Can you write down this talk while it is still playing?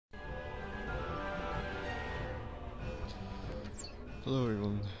Hello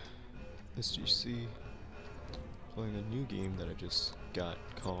everyone, SGC, playing a new game that I just got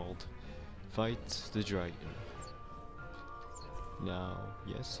called Fight the Dragon. Now,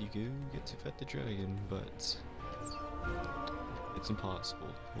 yes, you do get to fight the dragon, but it's impossible.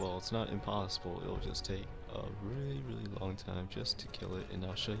 Well, it's not impossible, it'll just take a really long time just to kill it, and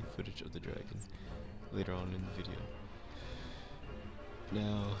I'll show you footage of the dragon later on in the video.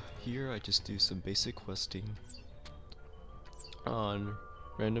 Now, here I just do some basic questing on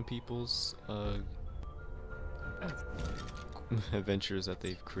random people's adventures that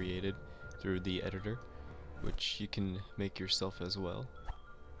they've created through the editor, which you can make yourself as well.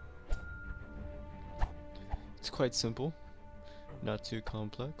 It's quite simple, not too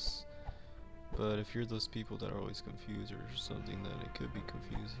complex, but if you're those people that are always confused or something, then it could be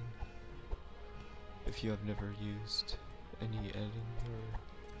confusing. If you have never used any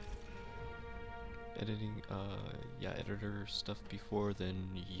editor stuff before, then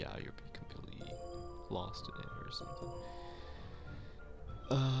yeah, you'll be completely lost in it or something.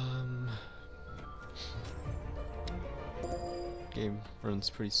 Game runs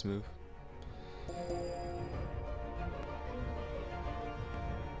pretty smooth.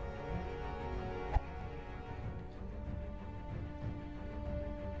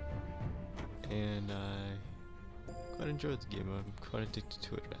 And I quite enjoyed the game. I'm quite addicted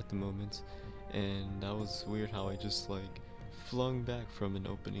to it at the moment. And that was weird how I just like flung back from an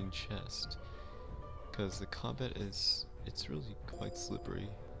opening chest. Cause the combat it's really quite slippery.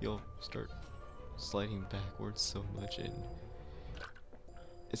 You'll start sliding backwards so much, and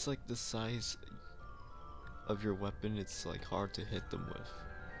it's like the size of your weapon, it's like hard to hit them with.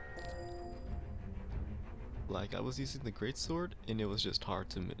 Like I was using the greatsword and it was just hard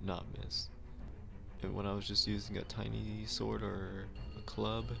to not miss. And when I was just using a tiny sword or a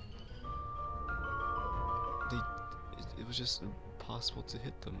club, it was just impossible to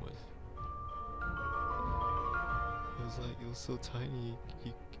hit them with. It was so tiny,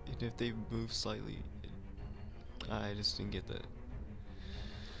 and if they move slightly, I just didn't get that.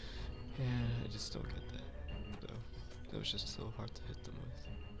 Yeah, I just don't get that, though. It was just so hard to hit them with.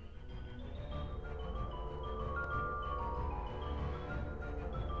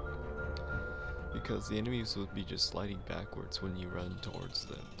 Because the enemies would be just sliding backwards when you run towards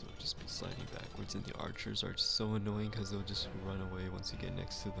them. They'll just be sliding backwards, and the archers are just so annoying because they'll just run away once you get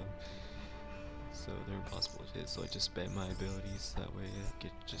next to them. So they're impossible to hit, so I just spam my abilities, that way I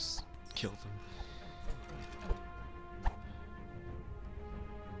could just kill them.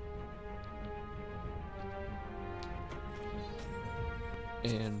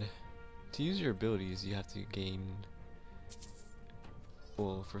 And to use your abilities, you have to gain,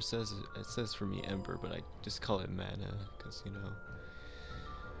 well, it says for me Ember, but I just call it mana, because, you know.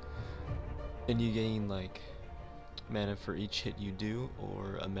 And you gain, like, mana for each hit you do,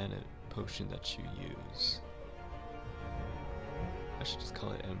 or a mana potion that you use. I should just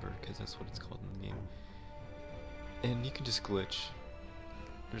call it Ember, because that's what it's called in the game. And you can just glitch.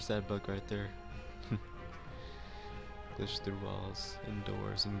 There's that bug right there. Glitch through walls, and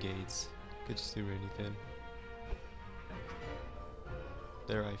doors, and gates. Glitch through anything.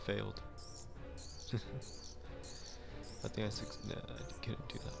 There, I failed. I think I couldn't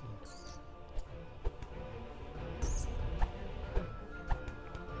do that one.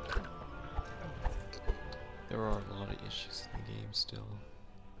 There are a lot of issues in the game still.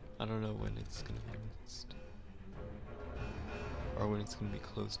 I don't know when it's gonna be released, or when it's gonna be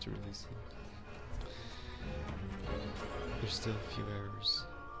close to releasing. There's still a few errors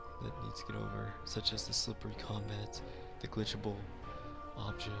that need to get over, such as the slippery combat, the glitchable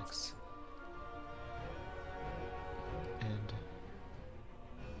objects, and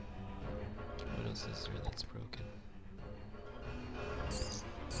what else is there that's broken?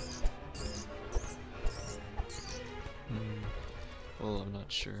 Well, I'm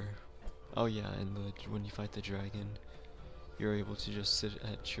not sure. Oh yeah, and when you fight the dragon, you're able to just sit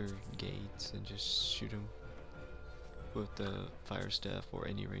at your gates and just shoot him with the fire staff or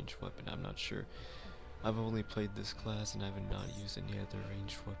any ranged weapon. I'm not sure. I've only played this class and I have not used any other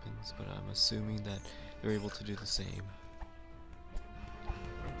ranged weapons, but I'm assuming that they're able to do the same.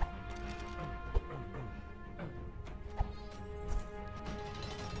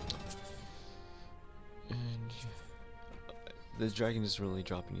 The dragon is really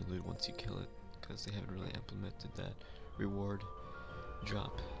dropping you loot once you kill it, because they haven't really implemented that reward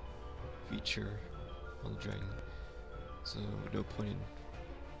drop feature on the dragon. So no point in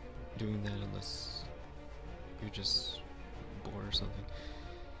doing that unless you're just bored or something.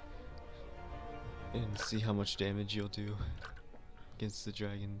 And see how much damage you'll do against the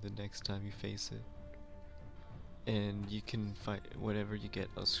dragon the next time you face it. and you can fight whenever you get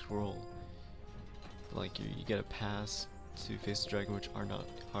a scroll. Like you get a pass to face the dragon, which are not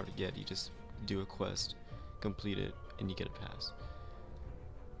hard to get. You just do a quest, complete it, and you get a pass.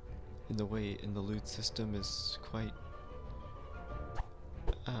 And the way in the loot system is quite,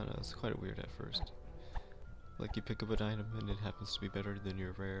 I don't know, it's quite weird at first. Like you pick up an item and it happens to be better than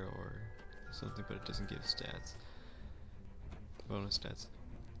your rare or something, but it doesn't give stats, bonus stats.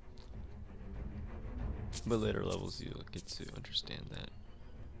 But later levels you get to understand that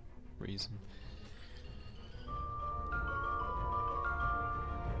reason.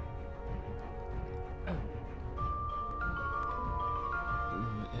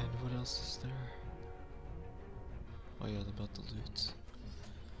 And what else is there? Oh yeah, about the loot.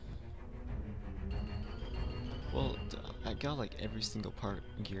 Well, I got like every single part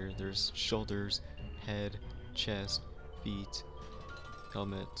gear. There's shoulders, head, chest, feet,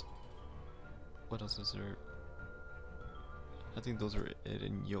 helmet. What else is there? I think those are it,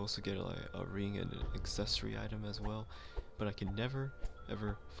 and you also get like a ring and an accessory item as well. But I can never,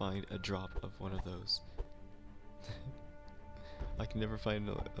 ever find a drop of one of those. I can never find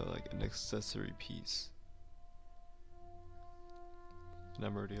like an accessory piece. And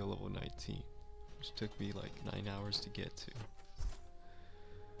I'm already at level 19, which took me like 9 hours to get to.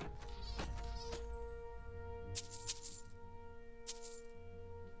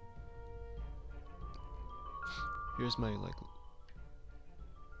 Here's my like,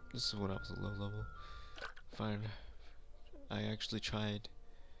 this is when I was a low level. Fine, I actually tried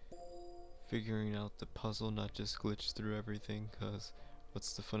figuring out the puzzle, not just glitch through everything, cause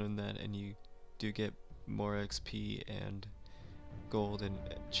what's the fun in that? And you do get more XP and gold and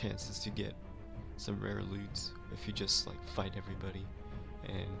chances to get some rare loots if you just like fight everybody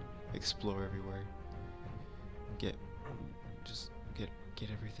and explore everywhere. Get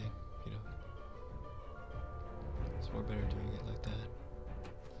everything, you know. It's more better doing it like that.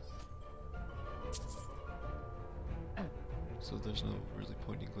 So there's no really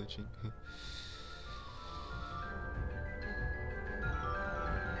point in glitching.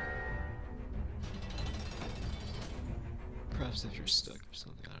 Perhaps if you're stuck or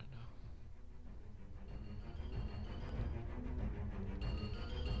something, I don't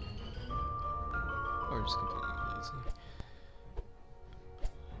know. Or just completely lazy.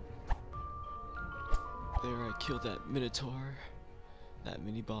 There, I killed that Minotaur. That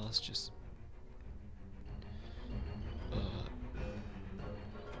mini boss just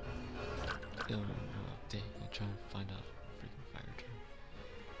dang, I'm trying to find out freaking fire term.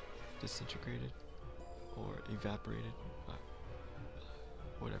 Disintegrated or evaporated.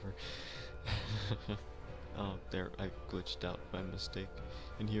 Whatever. Oh, there, I glitched out by mistake.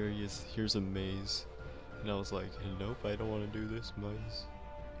 And here he is, here's a maze. And I was like, nope, I don't want to do this maze.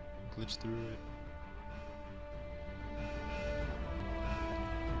 Glitch through it.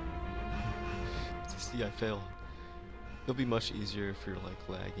 See, I fail. It'll be much easier if you're like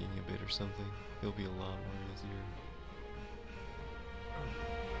lagging a bit or something. It'll be a lot more easier.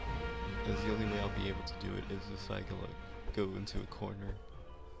 Because the only way I'll be able to do it is if I can like go into a corner.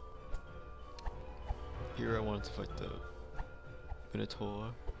 Here I wanted to fight the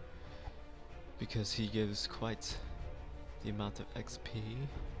Minotaur because he gives quite the amount of XP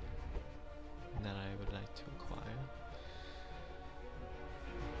that I would like to acquire.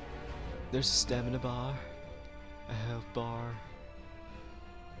 There's a stamina bar, a health bar.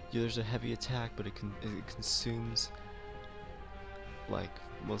 Yeah, there's a heavy attack, but it consumes like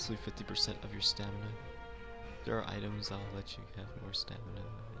mostly 50% of your stamina. There are items that'll let you have more stamina,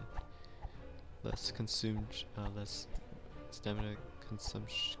 less consumed, less stamina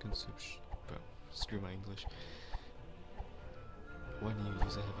consumption. Bro, screw my English. When you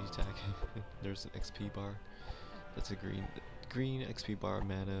use a heavy attack, there's an XP bar. That's a green XP bar.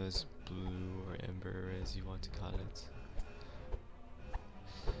 Mana is blue or ember, as you want to call it.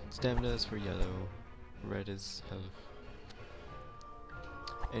 Stamina is for yellow. Red is health.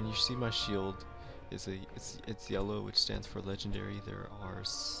 And you see my shield is it's yellow, which stands for legendary. There are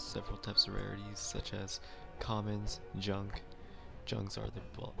several types of rarities, such as commons, junk. Junks are the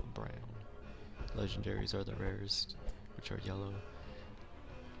brown. Legendaries are the rarest, which are yellow.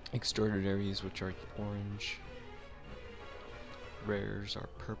 Extraordinaries, which are orange. Rares are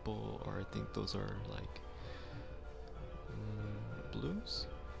purple, or I think those are like blues.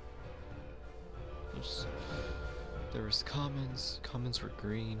 There was commons. Commons were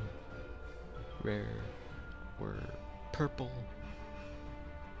green. Rare were purple.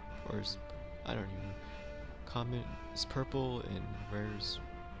 Or I don't even know. Common is purple and rare's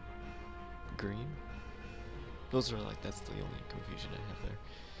green. Those are like, that's the only confusion I have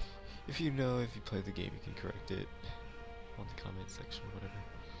there. If you know, if you play the game, you can correct it on the comment section, whatever.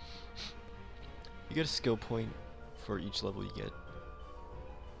 You get a skill point for each level you get.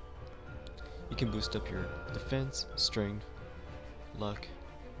 You can boost up your defense, strength, luck,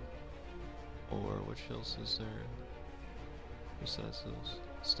 or what else is there besides those?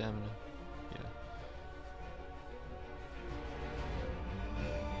 Stamina, yeah.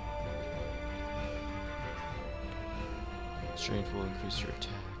 Strength will increase your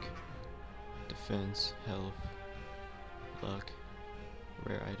attack, defense, health, luck,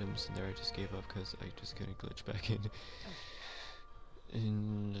 rare items, and there I just gave up because I just couldn't glitch back in.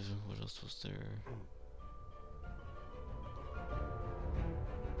 And what else was there?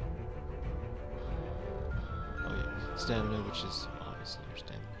 Oh yeah, stamina, which is obviously your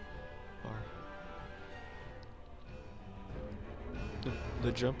stamina bar.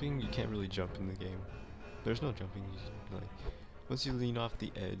 The jumping, you can't really jump in the game. There's no jumping. Like, once you lean off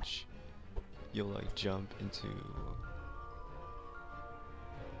the edge, you'll like jump into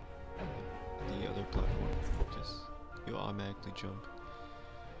the other platform. Just you automatically jump.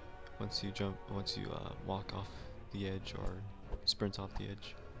 Once you walk off the edge or sprint off the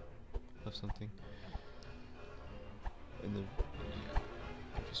edge of something, and then yeah,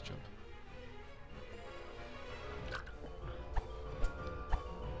 you just jump.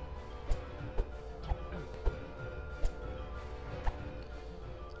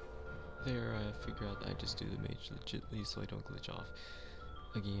 There, I figure out that I just do the mage legitly so I don't glitch off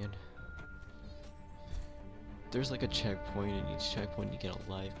again. There's like a checkpoint, and each checkpoint you get a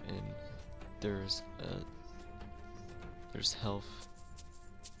life, and there's health.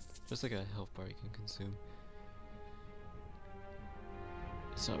 There's like a health bar you can consume.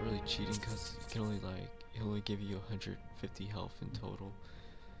 It's not really cheating because you can only it only give you 150 health in total.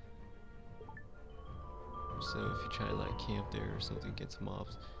 So if you try to like camp there or something against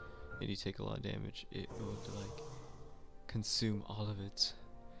mobs, and you take a lot of damage, it would like consume all of it,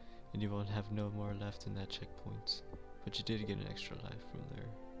 and you won't have no more left in that checkpoint. But you did get an extra life from there,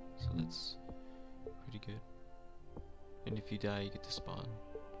 so that's pretty good. And if you die, you get to spawn.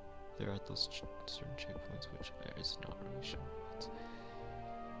 There are those certain checkpoints, which is not really shown.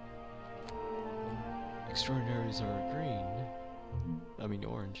 Extraordinaries are green. I mean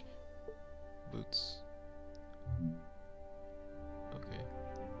orange. Boots. Okay.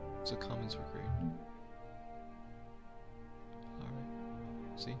 So commons were green.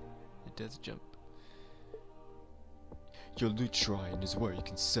 Alright. See? It does jump. Your loot shrine is where you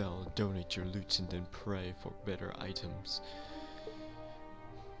can sell and donate your loot and then pray for better items.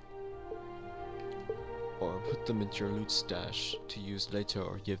 Or put them into your loot stash to use later,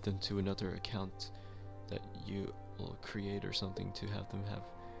 or give them to another account that you will create or something to have them have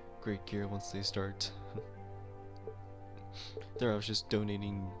great gear once they start. There I was just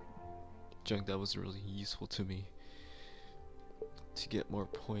donating junk that was really useful to me to get more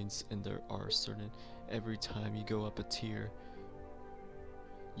points, and there are certain, every time you go up a tier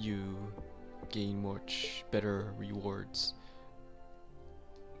you gain much better rewards,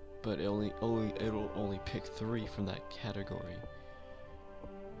 but it'll only pick 3 from that category.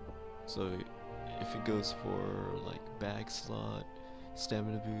 So if it goes for like bag slot,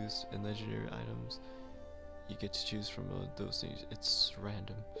 stamina boost, and legendary items, you get to choose from those things. It's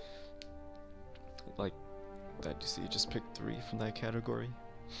random. Like that, you see, just pick 3 from that category,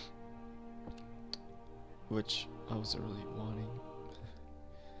 which I wasn't really wanting.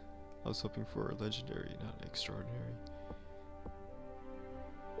 I was hoping for a legendary, not extraordinary.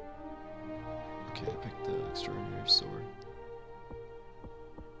 Okay, I picked the extraordinary sword.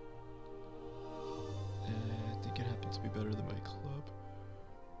 I think it happened to be better than my club.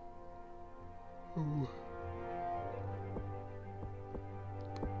 Ooh.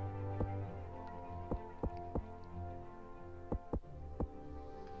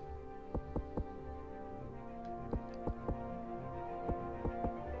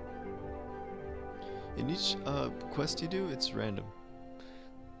 In each quest you do, it's random.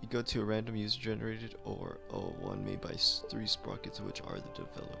 You go to a random user generated or one made by 3 sprockets, which are the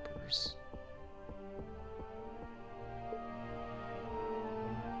developers.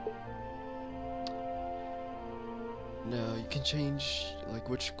 Now you can change like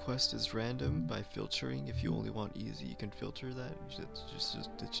which quest is random by filtering. If you only want easy, you can filter that.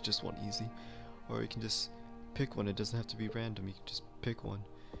 That you just want easy, or you can just pick one. It doesn't have to be random. You can just pick one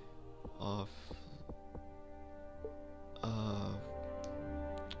off.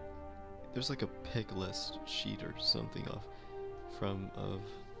 There's like a pick list sheet or something of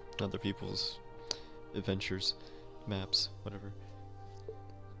other people's adventures, maps, whatever.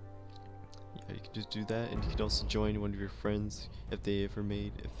 Yeah, you can just do that, and you can also join one of your friends if they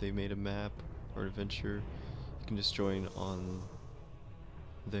made a map or adventure. You can just join on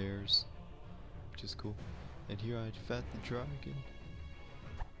theirs, which is cool. And here I fought the dragon.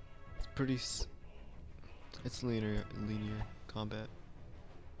 It's pretty. It's linear combat.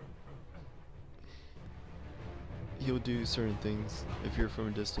 He'll do certain things. If you're from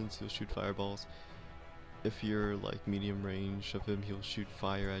a distance, he'll shoot fireballs. If you're like medium range of him, he'll shoot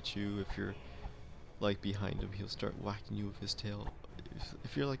fire at you. If you're like behind him, he'll start whacking you with his tail.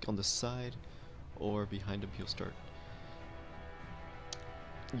 If you're like on the side or behind him, he'll start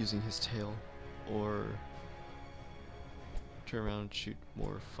using his tail or turn around and shoot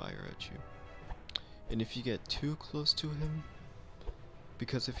more fire at you. And if you get too close to him,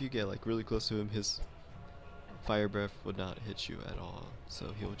 because if you get like really close to him, his fire breath would not hit you at all,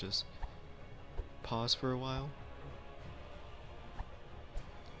 so he'll just pause for a while,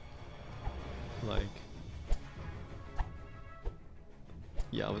 like,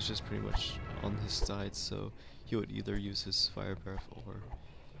 yeah, I was just pretty much on his side, so he would either use his fire breath or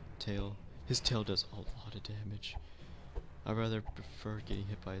tail. His tail does a lot of damage. I rather prefer getting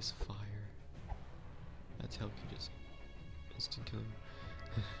hit by his fire. That tail can just instant kill you.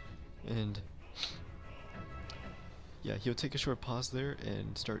 And yeah, he'll take a short pause there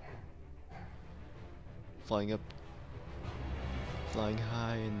and start flying up, flying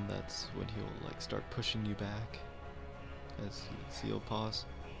high, and that's when he'll like start pushing you back. As you see, he'll pause,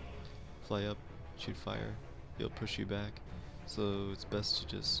 fly up, shoot fire, he'll push you back. So it's best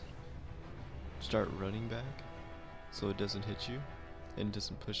to just start running back so it doesn't hit you and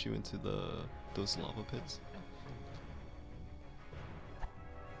doesn't push you into those lava pits.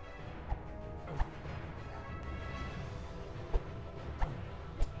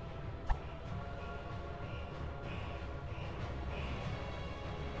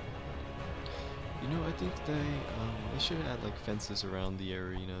 You know, I think they should add like fences around the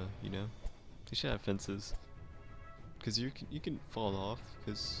arena. You know, they should have fences, because you can fall off.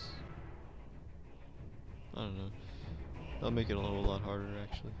 Because I don't know, that'll make it a whole lot harder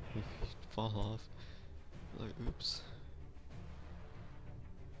actually. If you fall off, like oops.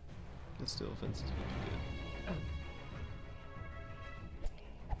 But still, fences would be good.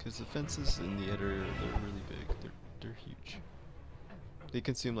 Because the fences in the editor, they're really big. They're huge. They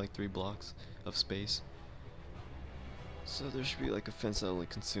consume like 3 blocks of space. So there should be like a fence that only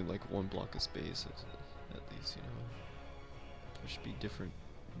consume like 1 block of space at least, you know. There should be different.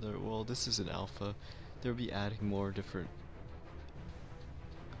 Well, this is an alpha. They'll be adding more different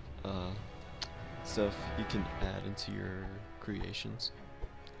stuff you can add into your creations,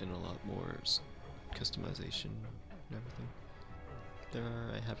 and a lot more customization and everything. There,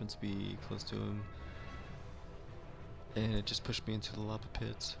 I happen to be close to him, and it just pushed me into the lava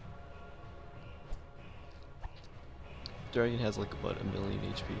pits. Dragon has like about 1,000,000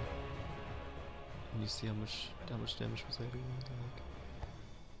 HP. And you see how much damage was I doing? Like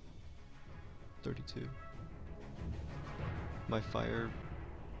 32. My fire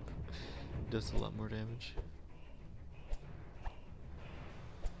does a lot more damage.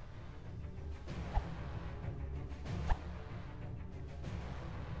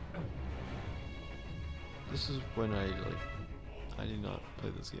 This is when I did not play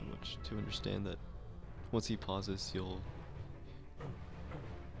this game much to understand that once he pauses, he'll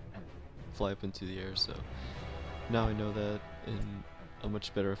fly up into the air. So now I know that, and I'm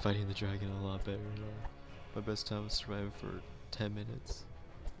much better at fighting the dragon, a lot better. My best time was surviving for 10 minutes.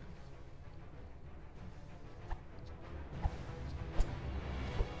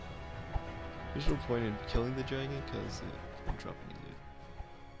 There's no point in killing the dragon because it won't drop any loot.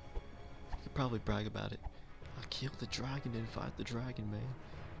 You could probably brag about it. I killed the dragon and fought the dragon, man.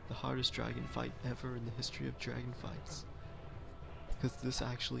 The hardest dragon fight ever in the history of dragon fights. Because this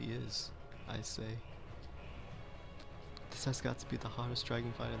actually is, I say. This has got to be the hardest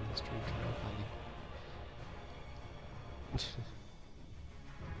dragon fight in the history of dragon fighting.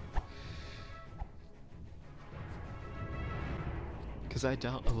 Because I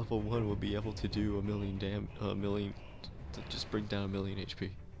doubt a level 1 will be able to do a million to just bring down 1,000,000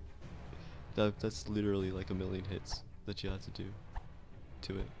 HP. That's literally like 1,000,000 hits that you have to do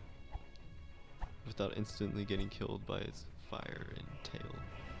to it without instantly getting killed by its fire and tail.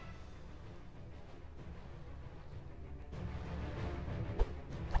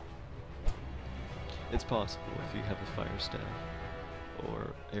 It's possible if you have a fire staff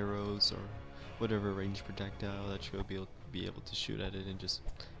or arrows or whatever ranged projectile that you'll be able to shoot at it and just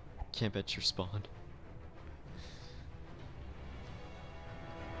camp at your spawn.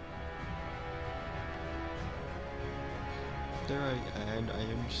 There I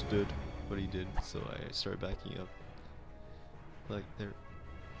understood what he did, so I started backing up. Like there,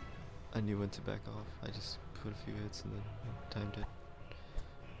 I knew when to back off. I just put a few hits and then timed it.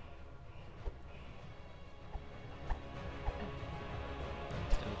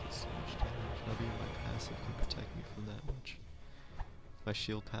 That did so much damage. Not even my passive can protect me from that much. My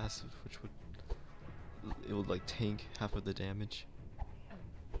shield passive, which would like tank half of the damage.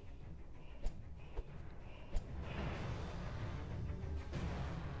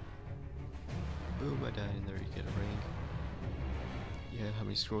 Boom, I died, and there you get a rank. Yeah, how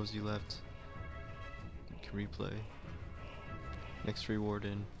many scrolls you left? You can replay. Next reward,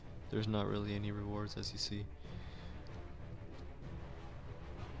 and there's not really any rewards, as you see.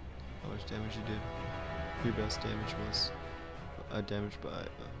 How much damage you did? Your best damage was damage by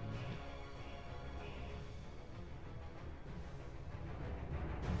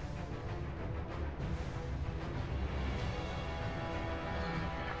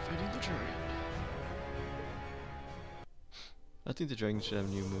fighting the dragon. I think the dragon should have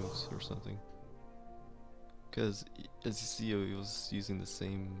new moves or something. Because as you see, he was using the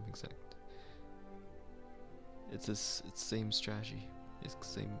same exact. It's same strategy. It's the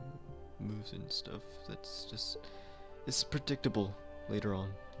same moves and stuff. That's just, it's predictable later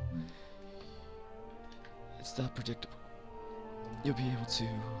on. It's that predictable. You'll be able to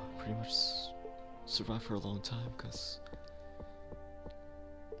pretty much survive for a long time, because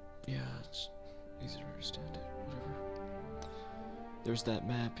yeah, it's easy to understand it, whatever. There's that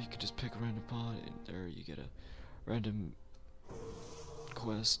map, you could just pick a random pod, and there you get a random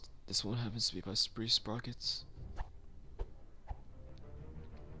quest. This one happens to be by Spree Sprockets.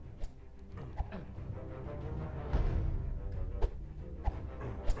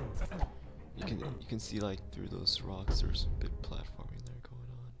 You can see like through those rocks there's a bit of platforming there going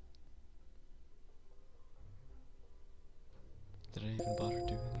on. Did I even bother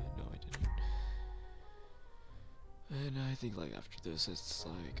doing it? No, I didn't. And I think like after this it's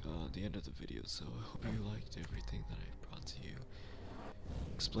like the end of the video, so I hope you liked everything that I brought to you.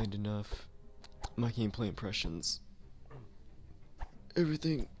 Explained enough. My gameplay impressions.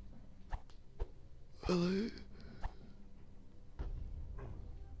 Everything. Hello.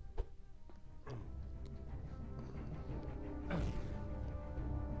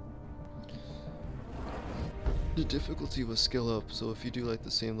 The difficulty was skill up, so if you do like the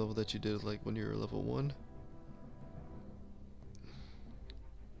same level that you did like when you were level 1,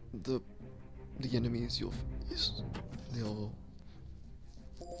 the enemies you'll face, they'll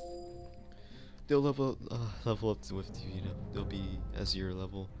level up with you, you know, they'll be as your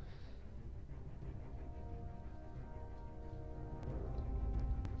level.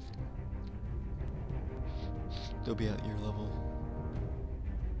 They'll be at your level.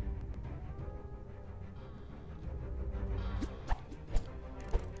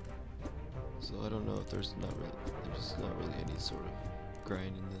 So I don't know if there's not really any sort of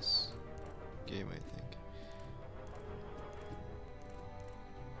grind in this game, I think.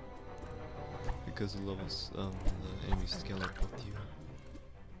 Because the levels, the enemies scale up with you.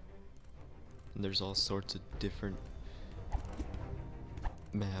 And there's all sorts of different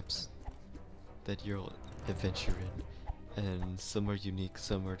maps that you'll adventure in. And some are unique,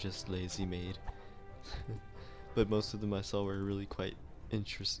 some are just lazy made. But most of them I saw were really quite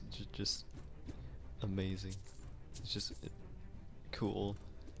interesting, just amazing. It's just cool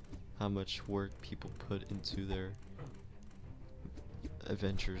how much work people put into their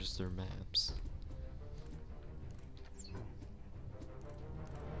adventures, their maps.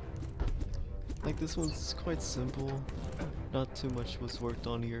 Like this one's quite simple. Not too much was worked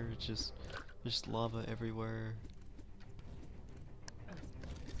on here. It's just lava everywhere.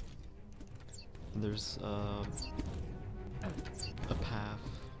 And there's a path.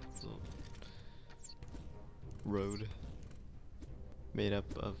 Road made up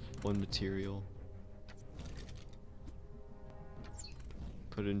of one material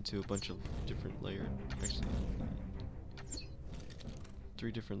put into a bunch of different layers, actually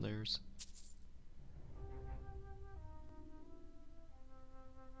 3 different layers.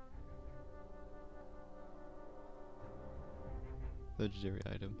 Legendary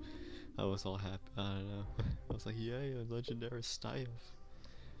item. I was all happy. I don't know. I was like, yay, a legendary staff.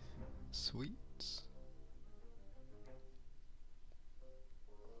 Sweet.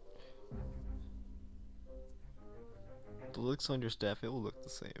 The looks on your staff, it will look the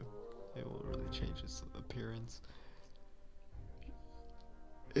same. It won't really change its appearance.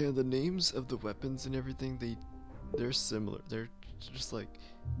 And the names of the weapons and everything, they're similar. They're just like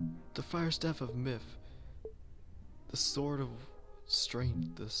the Fire Staff of Myth, the Sword of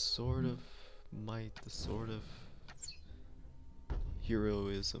Strength, the Sword of Might, the Sword of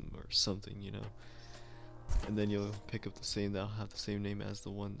heroism or something, you know. And then you'll pick up the same that'll have the same name as the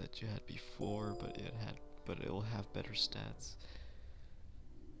one that you had before, but it'll have better stats.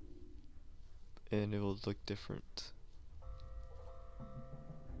 And it will look different.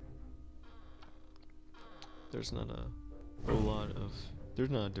 There's not a whole lot of there's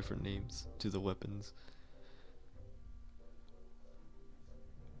not different names to the weapons.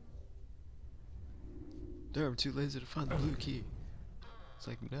 There, I'm too lazy to find the blue key. It's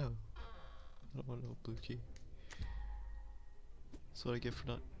like, no, I don't want no blue key. That's what I get for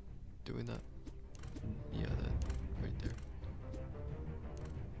not doing that. Yeah, that right there.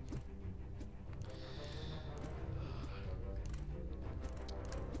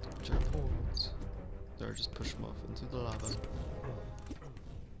 Checkpoints. There, just push them off into the lava.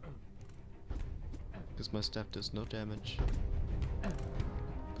 Because my staff does no damage.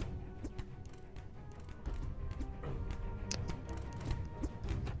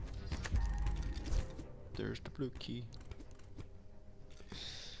 There's the blue key.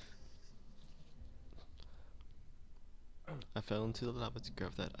 I fell into the lava to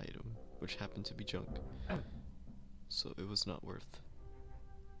grab that item, which happened to be junk. So it was not worth.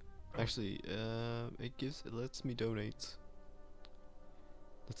 Actually, it lets me donate.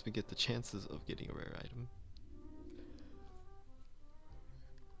 Lets me get the chances of getting a rare item.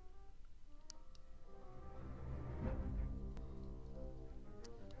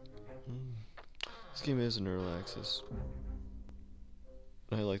 This game is an early access.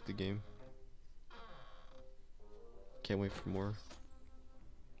 I like the game. Can't wait for more.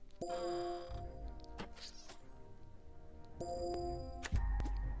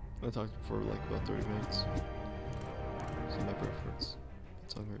 I talked for like about 30 minutes. So my breath hurts. My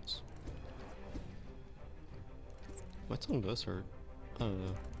tongue hurts. My tongue does hurt. I don't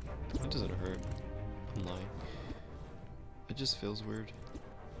know. It doesn't hurt. I'm lying. It just feels weird.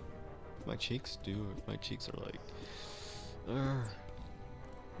 My cheeks do. My cheeks are like,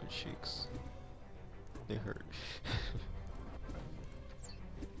 my cheeks. They hurt.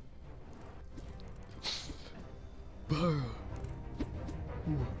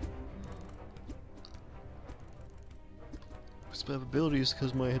 Spam abilities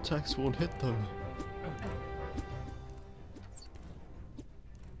because my attacks won't hit them.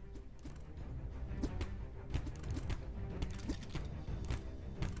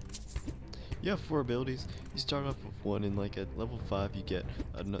 You have 4 abilities. You start off with 1, and like at level 5 you get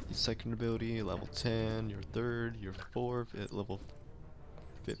a second ability, level 10, your third, your 4th, at level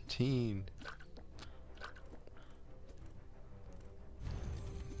 15.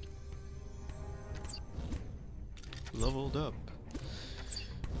 Leveled up.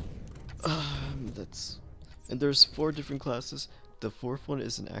 And there's 4 different classes. The 4th one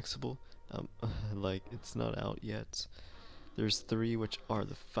isn't axable. Like it's not out yet. There's 3 which are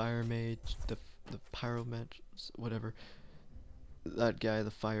the fire mage, the pyro mage, whatever. That guy,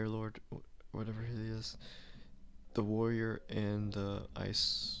 the fire lord, whatever he is. The warrior and the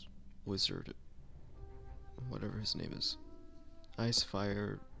ice wizard, whatever his name is. Ice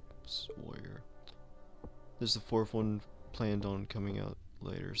fire warrior. There's the 4th one planned on coming out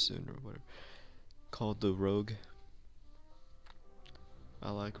later soon or whatever, called the rogue.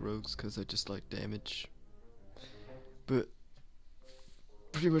 I like rogues because I just like damage. But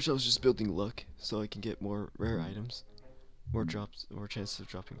pretty much I was just building luck so I can get more rare items, more drops, more chances of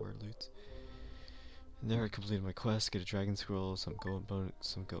dropping rare loot. And there I completed my quest, get a dragon scroll, some gold bonus,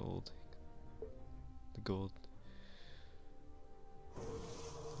 some gold. The gold.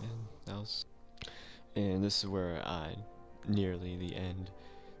 And that was. And this is where nearly the end.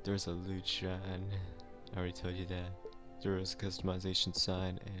 There's a loot shrine. I already told you that. There is a customization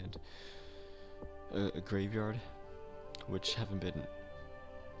sign and a graveyard, which haven't been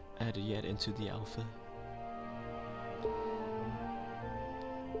added yet into the alpha.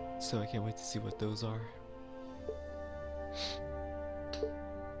 So I can't wait to see what those are.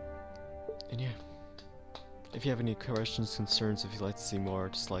 And yeah, if you have any questions, concerns, if you'd like to see more,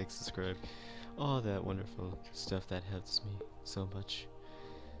 just like, subscribe, all that wonderful stuff that helps me so much.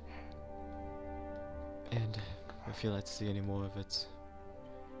 And if you'd like to see any more of it,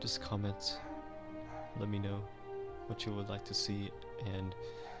 just comment, let me know what you would like to see, and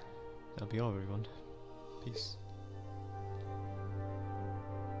that'll be all, everyone. Peace.